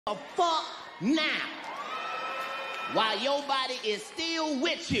the fuck now while your body is still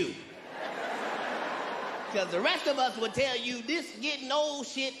with you. Because the rest of us would tell you this getting old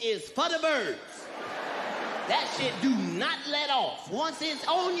shit is for the birds. That shit do not let off. Once it's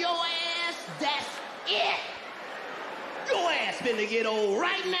on your ass, that's it. Your ass finna get old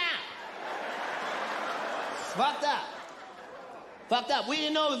right now. It's fucked up. Fucked up. We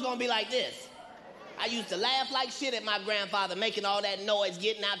didn't know it was gonna be like this. I used to laugh like shit at my grandfather making all that noise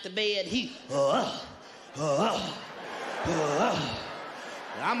getting out the bed.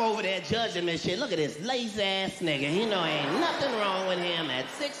 I'm over there judging this shit. Look at this lazy ass nigga. He know ain't nothing wrong with him at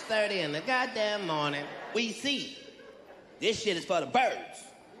 6:30 in the goddamn morning. We see this shit is for the birds.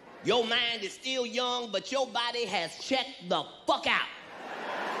 Your mind is still young, but your body has checked the fuck out.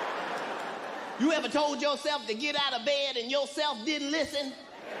 You ever told yourself to get out of bed and yourself didn't listen?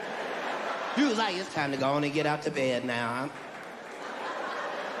 You was like, it's time to go on and get out to bed now.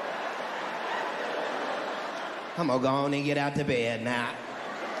 I'm gonna go on and get out to bed now.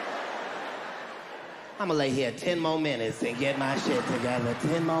 I'm gonna lay here 10 more minutes and get my shit together.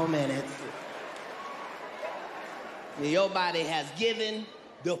 10 more minutes. Your body has given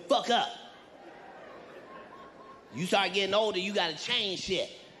the fuck up. You start getting older, you gotta change shit.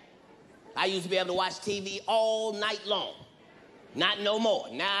 I used to be able to watch TV all night long. Not no more.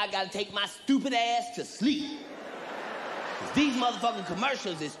 Now I gotta take my stupid ass to sleep. 'Cause these motherfucking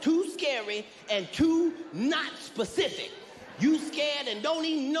commercials is too scary and too not specific. You scared and don't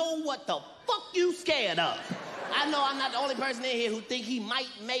even know what the fuck you scared of. I know I'm not the only person in here who think he might,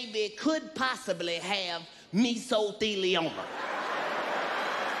 maybe, could possibly have mesothelioma.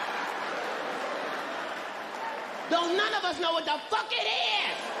 Don't none of us know what the fuck it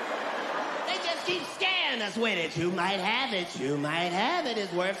is. They just keep scaring us with it. You might have it. You might have it.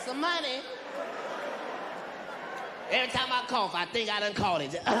 It's worth some money. Every time I cough, I think I done caught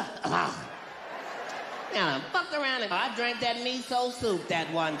it. Now, I fucked around and I drank that miso soup that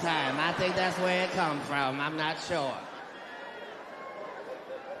one time. I think that's where it comes from. I'm not sure.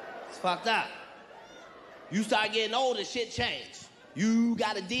 It's fucked up. You start getting older, shit change. You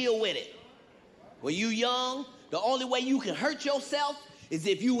gotta deal with it. When you young, the only way you can hurt yourself is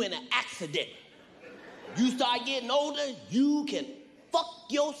if you in an accident. You start getting older, you can fuck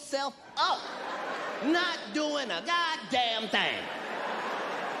yourself up. Not doing a goddamn thing.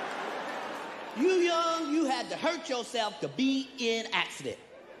 You young, you had to hurt yourself to be in accident.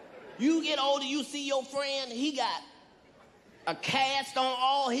 You get older, you see your friend, he got a cast on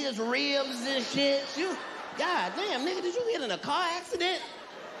all his ribs and shit. You, goddamn, nigga, did you get in a car accident?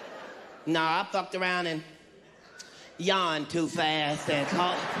 Nah, I fucked around and yawned too fast and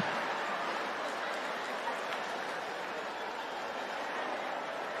caught...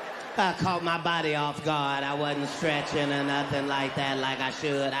 I caught my body off guard. I wasn't stretching or nothing like that like I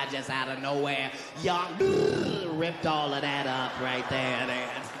should. I just out of nowhere yawned, ripped all of that up right there.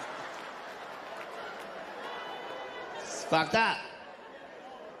 It's fucked up.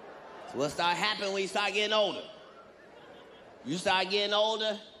 So what start happening when you start getting older? You start getting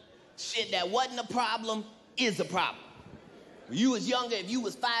older, shit that wasn't a problem is a problem. When you was younger, if you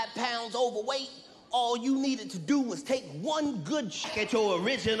was 5 pounds overweight, all you needed to do was take one good shit at your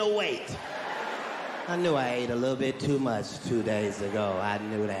original weight. I knew I ate a little bit too much 2 days ago. I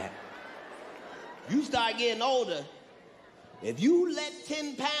knew that. You start getting older, if you let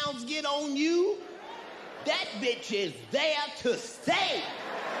 10 pounds get on you, that bitch is there to stay.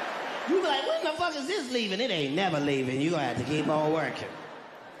 You be like, when the fuck is this leaving? It ain't never leaving. You gonna have to keep on working.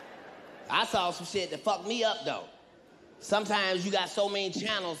 I saw some shit that fucked me up, though. Sometimes you got so many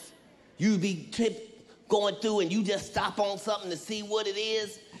channels, you be going through and you just stop on something to see what it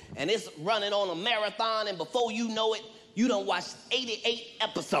is, and it's running on a marathon, and before you know it, you done watched 88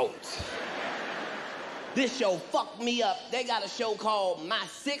 episodes. This show fucked me up. They got a show called My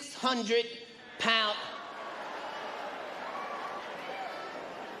 600 Pound...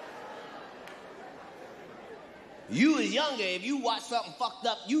 You was younger, if you watched something fucked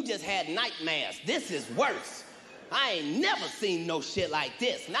up, you just had nightmares. This is worse. I ain't never seen no shit like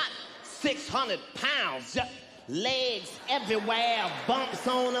this. Not 600 pounds, just legs everywhere, bumps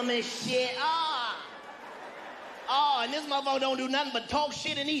on them and shit. And this motherfucker don't do nothing but talk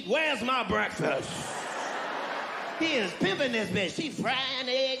shit and eat. Where's my breakfast? He is pimping this bitch. She frying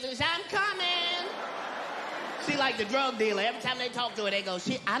eggs and shit. I'm coming. She like the drug dealer. Every time they talk to her, they go,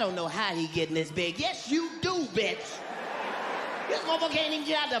 shit, I don't know how he getting this big. Yes, you do, bitch. This motherfucker can't even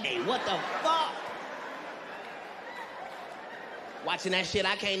get out the... Hey, what the fuck? Watching that shit,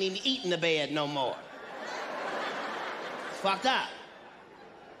 I can't even eat in the bed no more. It's fucked up.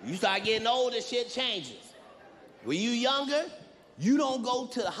 You start getting older, shit changes. When you younger, You don't go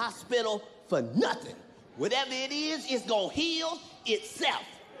to the hospital for nothing. Whatever it is, it's gonna heal itself.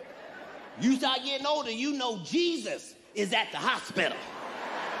 You start getting older, you know Jesus is at the hospital.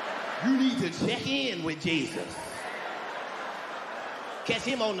 You need to check in with Jesus. Catch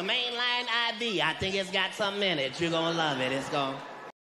him on the mainline IV. I think it's got something in it. You're gonna love it. It's gonna...